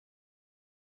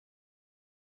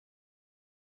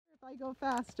if I go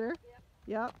faster.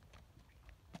 Yep.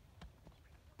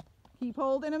 Keep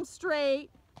holding him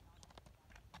straight.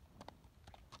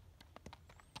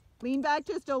 Lean back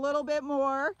just a little bit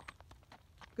more.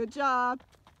 Good job.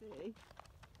 See. When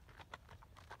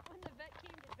the vet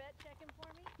came to vet checking for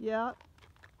me, Yep.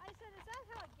 I said, is that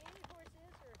how a gated horse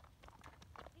is, or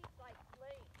he's like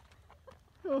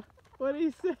late? What did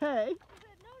he say? He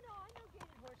said, no, I know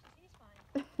gated horses, he's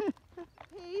fine.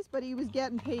 Pace, but he was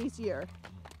getting pacier.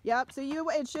 Yep, so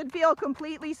it should feel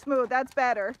completely smooth. That's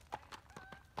better.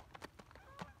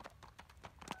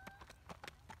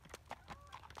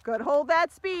 Good, hold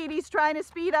that speed. He's trying to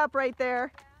speed up right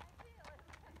there.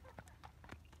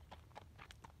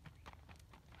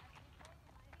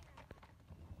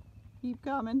 Keep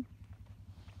coming.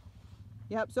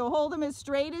 Yep, so hold him as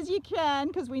straight as you can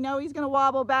because we know he's going to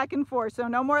wobble back and forth. So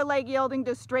no more leg yielding,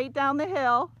 just straight down the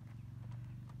hill.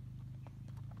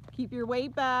 Keep your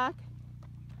weight back.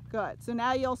 Good, so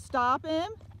now you'll stop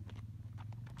him.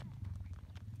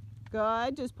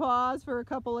 Good, just pause for a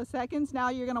couple of seconds. Now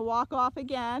you're going to walk off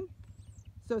again.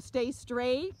 So stay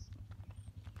straight.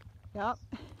 Yep.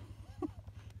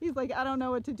 He's like, I don't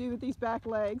know what to do with these back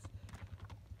legs.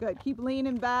 Good, keep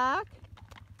leaning back.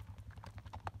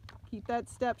 Keep that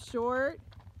step short.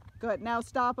 Good, now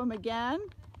stop him again.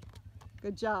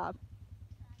 Good job.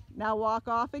 Now walk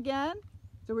off again.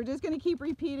 So we're just going to keep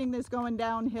repeating this going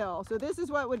downhill. So this is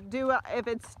what would do if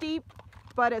it's steep,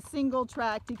 but a single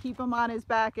track to keep him on his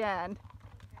back end.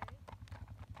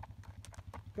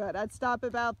 Good, I'd stop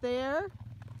about there.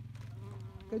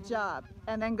 Good job.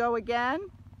 And then go again.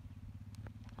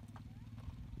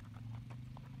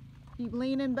 Keep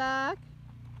leaning back.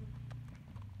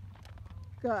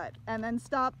 Good, and then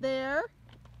stop there.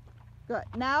 Good,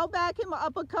 now back him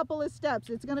up a couple of steps.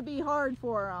 It's going to be hard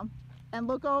for him. And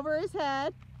look over his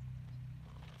head.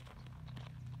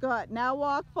 Good, now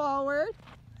walk forward.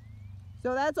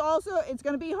 So that's also, it's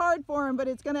going to be hard for him, but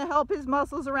it's going to help his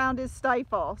muscles around his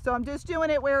stifle. So I'm just doing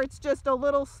it where it's just a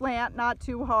little slant, not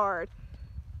too hard.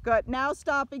 Good, now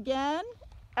stop again,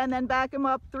 and then back him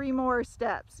up 3 more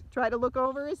steps. Try to look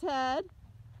over his head.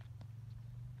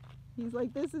 He's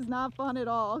like, this is not fun at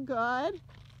all. Good.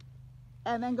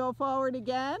 And then go forward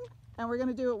again, and we're going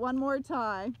to do it one more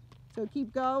time. So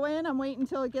keep going. I'm waiting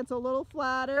until it gets a little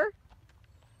flatter.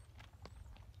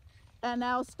 And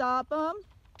now stop him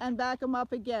and back him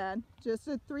up again. Just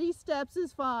 3 steps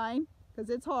is fine because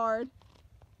it's hard.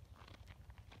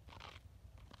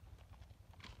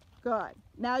 Good.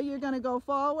 Now you're going to go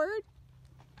forward.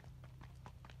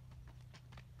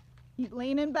 Keep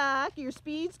leaning back. Your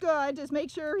speed's good. Just make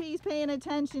sure he's paying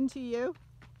attention to you.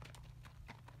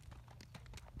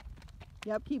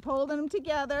 Yep, keep holding them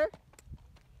together.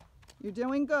 You're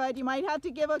doing good. You might have to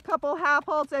give a couple half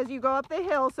halts as you go up the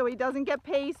hill so he doesn't get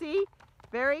pacey.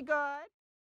 Very good.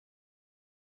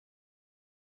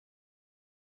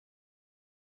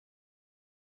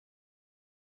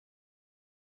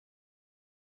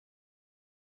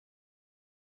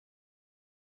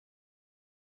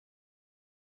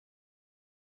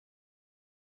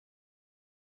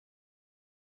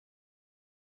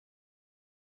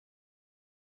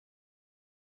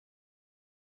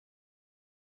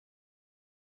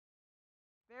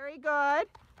 Very good.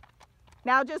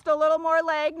 Now just a little more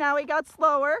leg. Now he got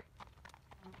slower.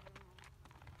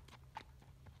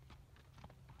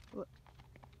 It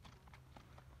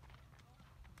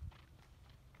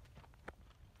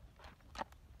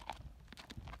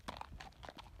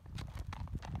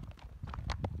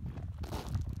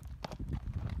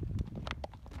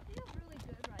feels really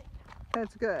good right now.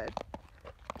 That's good.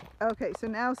 Okay, so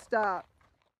now stop.